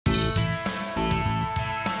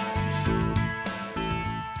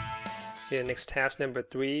Okay, next task number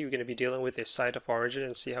 3, we're going to be dealing with a site of origin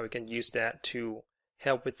and see how we can use that to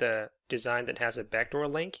help with the design that has a backdoor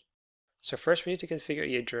link. So first we need to configure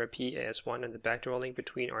EIGRP AS1 and the backdoor link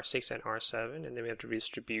between R6 and R7, and then we have to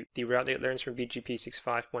redistribute the route that learns from BGP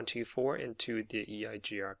 65124 into the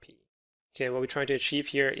EIGRP. Okay, what we're trying to achieve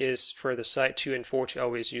here is for the site 2 and 4 to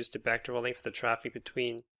always use the backdoor link for the traffic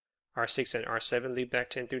between R6 and R7 loopback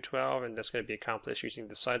 10 through 12, and that's going to be accomplished using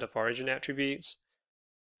the site of origin attributes.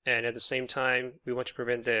 And at the same time, we want to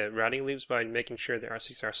prevent the routing loops by making sure that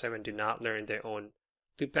R6 and R7 do not learn their own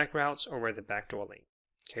loopback routes or where the backdoor link.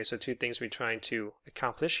 Okay, so 2 things we're trying to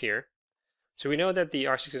accomplish here. So we know that the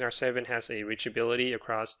R6 and R7 has a reachability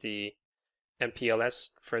across the MPLS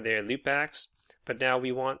for their loopbacks, but now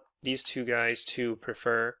we want these 2 guys to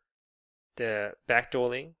prefer the backdoor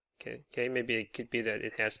link. Okay, maybe it could be that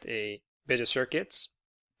it has a bit of circuits,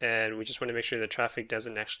 and we just want to make sure the traffic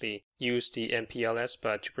doesn't actually use the MPLS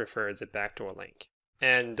but to prefer the backdoor link.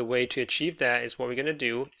 And the way to achieve that is what we're going to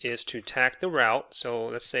do is to tag the route. So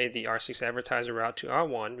let's say the R6 advertiser route to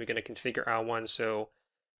R1. We're going to configure R1 so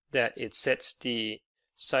that it sets the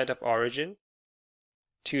site of origin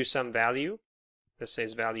to some value. Let's say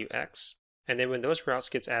it's value X. And then when those routes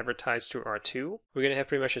gets advertised to R2, we're going to have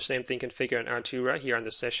pretty much the same thing configured on R2 right here on the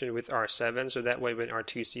session with R7. So that way when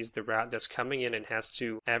R2 sees the route that's coming in and has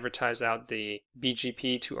to advertise out the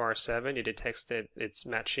BGP to R7, it detects that it's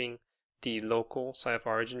matching the local site of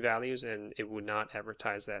origin values and it would not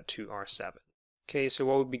advertise that to R7. Okay, so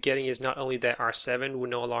what we'll be getting is not only that R7 will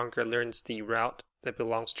no longer learn the route that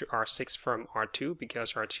belongs to R6 from R2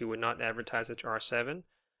 because R2 would not advertise it to R7.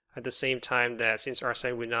 At the same time that since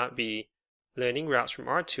R7 would not be learning routes from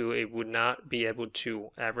R2, it would not be able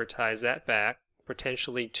to advertise that back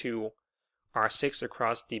potentially to R6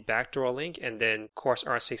 across the backdoor link, and then course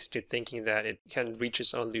R6 into thinking that it can reach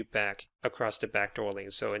its own loop back across the backdoor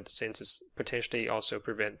link. So in the sense, it's potentially also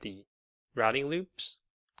prevent the routing loops.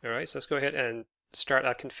 Alright, so let's go ahead and start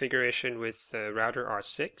our configuration with router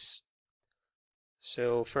R6.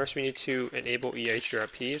 So first we need to enable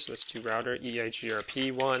EIGRP, so let's do router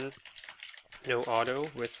EIGRP1 no auto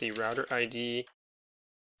with the router ID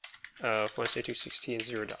of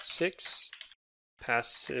 192.16.0.6.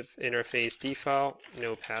 Passive interface default,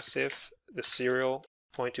 no passive. The serial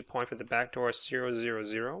point-to-point for the backdoor is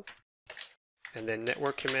 000. And then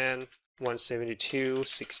network command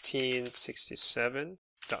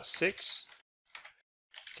 172.16.67.6.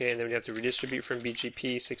 Okay, and then we have to redistribute from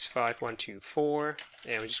BGP 65124,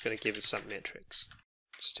 and we're just going to give it some metrics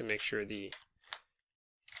just to make sure the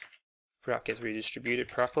route gets redistributed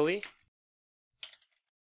properly.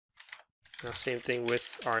 Now same thing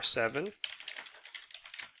with R7.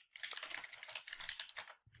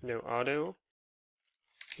 No auto.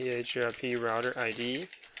 EIGRP router ID.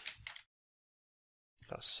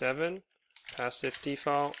 .7. Passive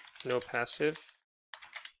default. No passive.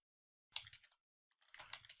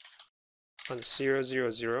 On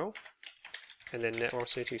 000. And then network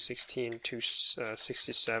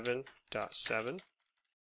 192.16.67.7.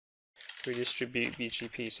 Redistribute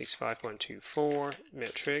BGP 65124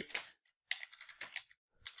 metric.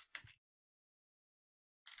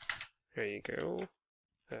 There you go.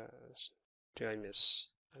 Did I miss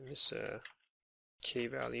a K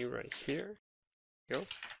value right here. Go.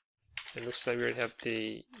 It looks like we already have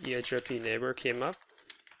the EIGRP neighbor came up.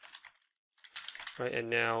 Right,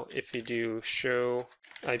 and now if you do show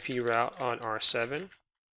IP route on R7,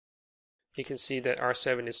 you can see that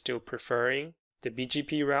R7 is still preferring the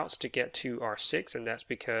BGP routes to get to R6, and that's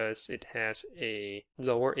because it has a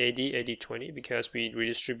lower AD, AD20, because we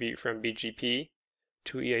redistribute from BGP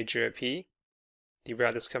to EIGRP. The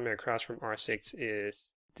route that's coming across from R6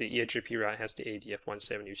 is the EIGRP route has the AD of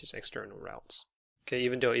 170, which is external routes. Okay,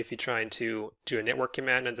 even though if you're trying to do a network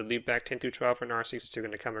command on the loopback 10 through 12 on R6, it's still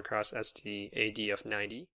going to come across as the AD of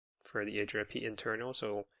 90 for the EIGRP internal.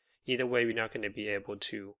 So either way, we're not going to be able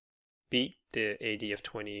to beat the AD of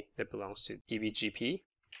 20 that belongs to EBGP.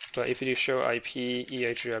 But if you do show IP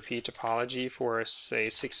EIGRP topology for say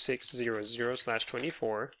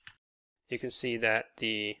 6600/24, you can see that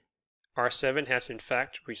the R7 has in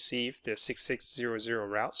fact received the 6600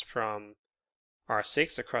 routes from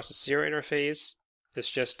R6 across the serial interface.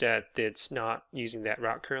 It's just that it's not using that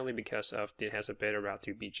route currently because of it has a better route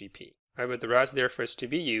through BGP. Right, but the route's there for it to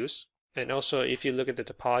be used. And also, if you look at the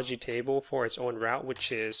topology table for its own route,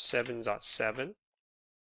 which is 7.7, you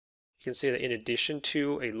can see that in addition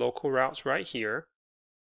to a local routes right here,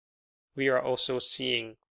 we are also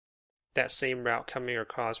seeing that same route coming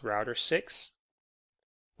across router 6,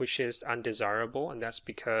 which is undesirable, and that's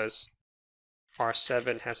because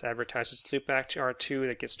R7 has advertised its loopback to R2,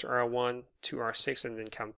 that gets to R1, to R6, and then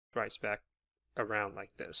comes right back around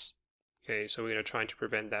like this. Okay, so we're going to try to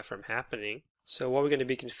prevent that from happening. So what we're going to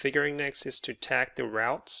be configuring next is to tag the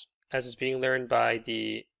routes as is being learned by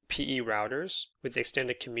the PE routers with the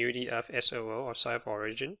extended community of SOO, or site of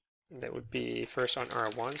origin. And that would be first on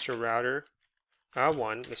R1, so router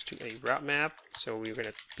R1, let's do a route map. So we're going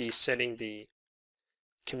to be setting the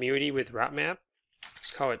community with route map.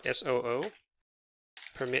 Let's call it SOO.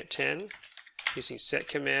 Permit 10 using set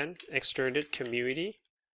command, extended community.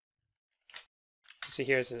 See,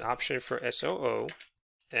 here's an option for SOO,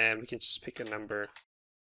 and we can just pick a number,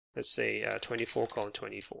 let's say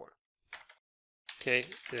 24:24. Okay,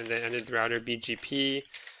 and then under the router BGP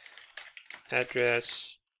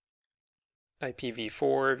address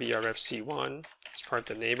IPv4 VRFC1 as part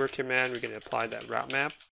of the neighbor command. We're going to apply that route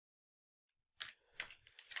map.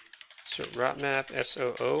 So route map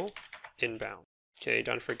SOO inbound. Okay,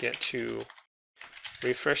 don't forget to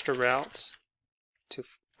refresh the route to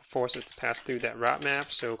force it to pass through that route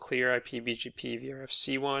map. So clear IP BGP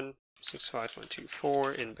VRFC1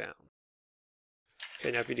 65124 inbound.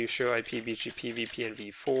 Okay, now if we do show IP BGP VPN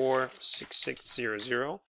v4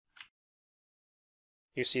 6600,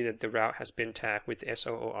 you see that the route has been tagged with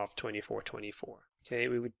SOO of 2424. Okay,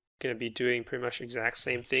 we would going to be doing pretty much exact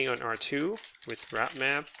same thing on R2 with route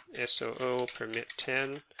map SOO permit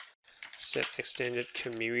 10 set extended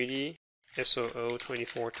community SOO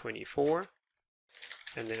 2424.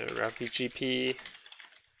 And then a route BGP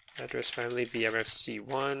address family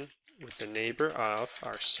VRFC1 with the neighbor of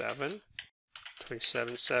R7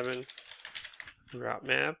 277 route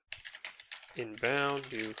map inbound,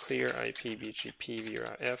 do clear IP BGP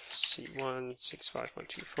VRFC1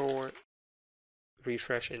 65124,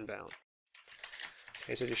 refresh inbound.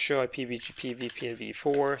 Okay, so to show IP BGP VPN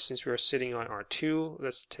v4, since we are sitting on R2,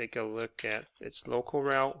 let's take a look at its local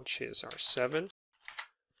route, which is R7.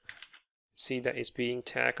 See that it's being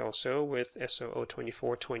tagged also with SOO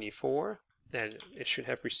 2424, and it should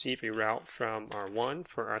have received a route from R1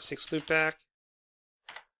 for R6 loopback.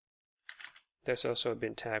 That's also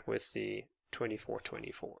been tagged with the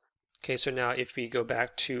 2424. Okay, so now if we go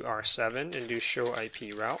back to R7 and do show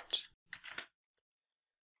IP route,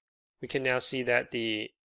 we can now see that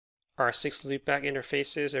the R6 loopback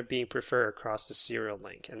interfaces are being preferred across the serial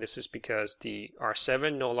link, and this is because the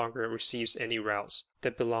R7 no longer receives any routes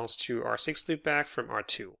that belongs to R6 loopback from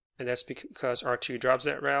R2, and that's because R2 drops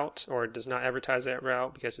that route or does not advertise that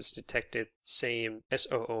route because it's detected same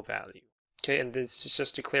SOO value. Okay, and this is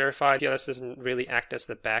just to clarify, MPLS doesn't really act as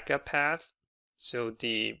the backup path, so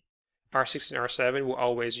the R6 and R7 will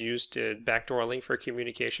always use the backdoor link for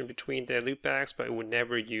communication between the loopbacks, but it would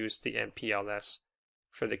never use the MPLS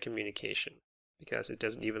for the communication because it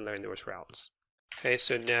doesn't even learn those routes. Okay,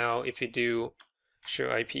 so now if you do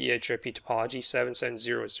show IP HRP topology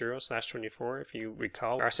 7700/24, if you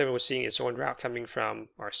recall, R7 was seeing its own route coming from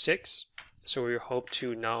R6, so we hope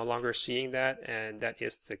to no longer seeing that, and that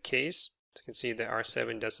is the case. So you can see that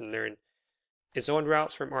R7 doesn't learn its own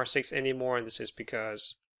routes from R6 anymore, and this is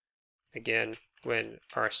because, again, when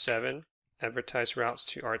R7 advertised routes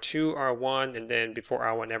to R2, R1, and then before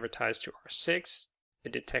R1 advertised to R6,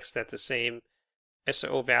 it detects that the same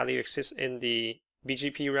SOO value exists in the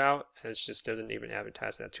BGP route, and it just doesn't even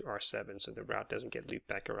advertise that to R7, so the route doesn't get looped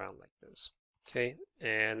back around like this. Okay,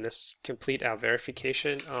 and let's complete our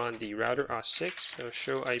verification on the router R6. So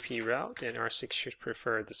show IP route, and R6 should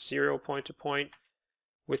prefer the serial point-to-point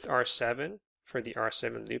with R7 for the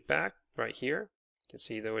R7 loopback right here. You can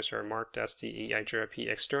see those are marked as the EIGRP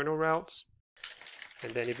external routes.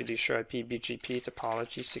 And then if you do show IP BGP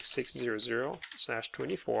topology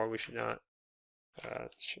 6600/24, we should not,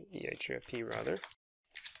 EIGRP rather,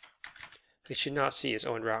 it should not see its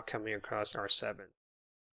own route coming across R7.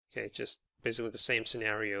 Okay, just basically the same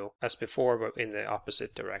scenario as before, but in the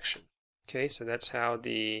opposite direction. Okay, so that's how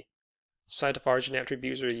the site of origin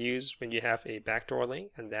attributes are used when you have a backdoor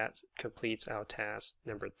link, and that completes our task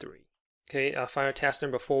number 3. Okay, final task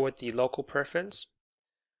number 4 with the local preference.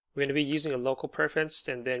 We're going to be using a local preference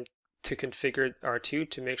and then to configure R2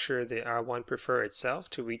 to make sure the R1 prefer itself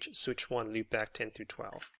to reach switch 1 loopback 10 through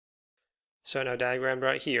 12. So in our diagram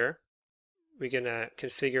right here, we're going to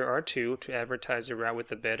configure R2 to advertise the route with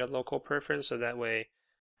the beta local preference, so that way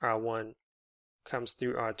R1 comes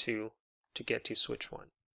through R2 to get to switch 1.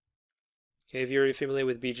 Okay, if you're familiar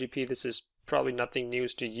with BGP, this is probably nothing new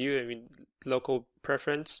to you. I mean, local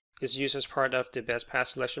preference is used as part of the best path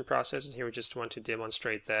selection process, and here we just want to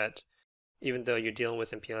demonstrate that even though you're dealing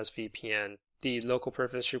with MPLS VPN, the local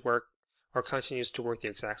preference should work or continues to work the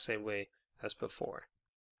exact same way as before.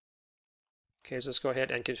 Okay, so let's go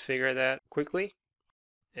ahead and configure that quickly.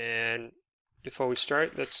 And before we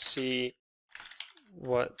start, let's see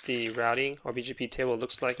what the routing or BGP table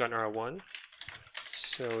looks like on R1.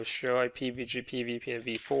 So show IP BGP VPN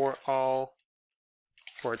v4 all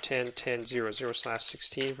for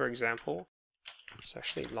 10.10.00/16, for example. It's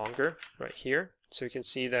actually longer right here. So you can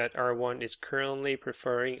see that R1 is currently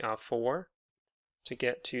preferring R4 to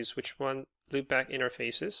get to switch 1 loopback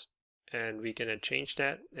interfaces. And we're going to change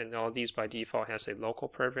that. And all these by default has a local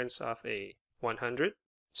preference of a 100.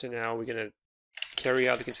 So now we're going to carry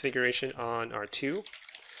out the configuration on R2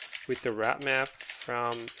 with the route map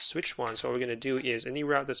from switch 1. So what we're going to do is any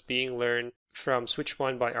route that's being learned from switch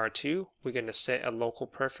 1 by R2, we're going to set a local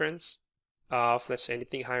preference of, let's say,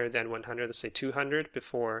 anything higher than 100, let's say 200,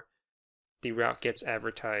 before the route gets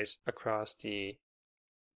advertised across the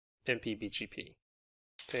MPBGP.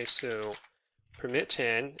 Okay, so permit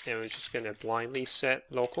 10, and we're just going to blindly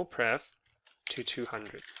set local pref to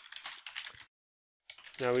 200.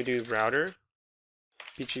 Now we do router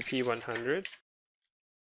BGP 100,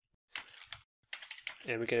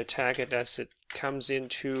 and we're going to tag it as it comes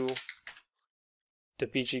into the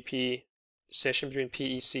BGP session between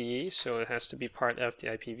PECE, so it has to be part of the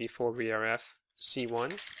IPv4 VRF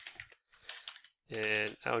C1.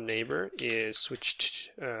 And our neighbor is switch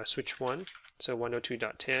 1, so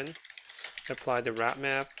 102.10. Apply the route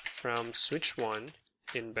map from switch 1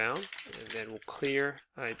 inbound, and then we'll clear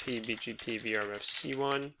IP BGP VRF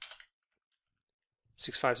C1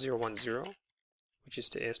 65010, which is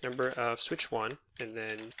the AS number of switch 1, and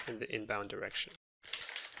then in the inbound direction.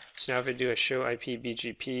 So now if I do a show IP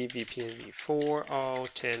BGP VPN v4 all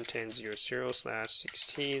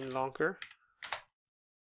 10.10.00/16 longer,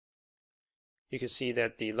 you can see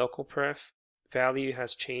that the local pref value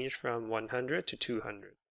has changed from 100 to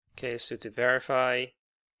 200. Okay, so to verify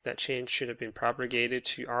that change should have been propagated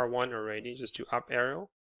to R1 already, just do up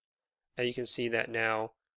arrow. And you can see that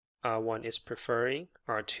now R1 is preferring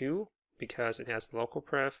R2 because it has the local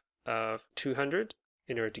pref of 200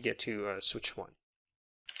 in order to get to switch 1.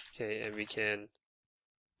 Okay, and we can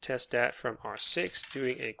test that from R6,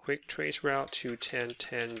 doing a quick trace route to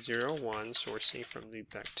 10.10.01, sourcing from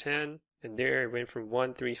loopback 10. And there it went from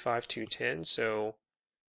 135 to 10, so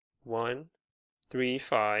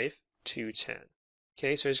 135 to 10.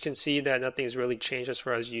 Okay, so as you can see that nothing's really changed as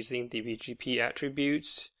far as using the BGP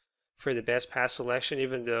attributes for the best path selection,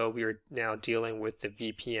 even though we are now dealing with the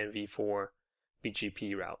VPN v4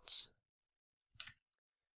 BGP routes.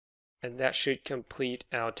 And that should complete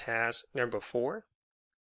our task number 4.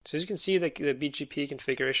 So as you can see, the BGP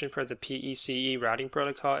configuration for the PECE routing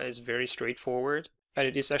protocol is very straightforward, and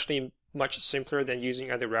it is actually much simpler than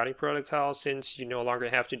using other routing protocols since you no longer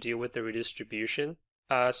have to deal with the redistribution.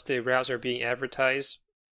 As the routes are being advertised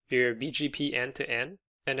via BGP end-to-end,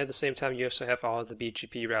 and at the same time you also have all of the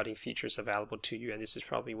BGP routing features available to you, and this is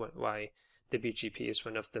probably why the BGP is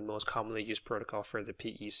one of the most commonly used protocol for the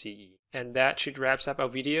PECE. And that should wrap up our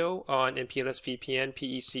video on MPLS VPN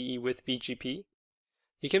PECE with BGP.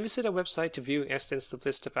 You can visit our website to view an extensive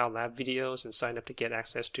list of our lab videos and sign up to get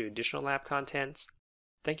access to additional lab contents.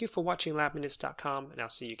 Thank you for watching LabMinutes.com, and I'll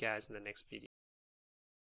see you guys in the next video.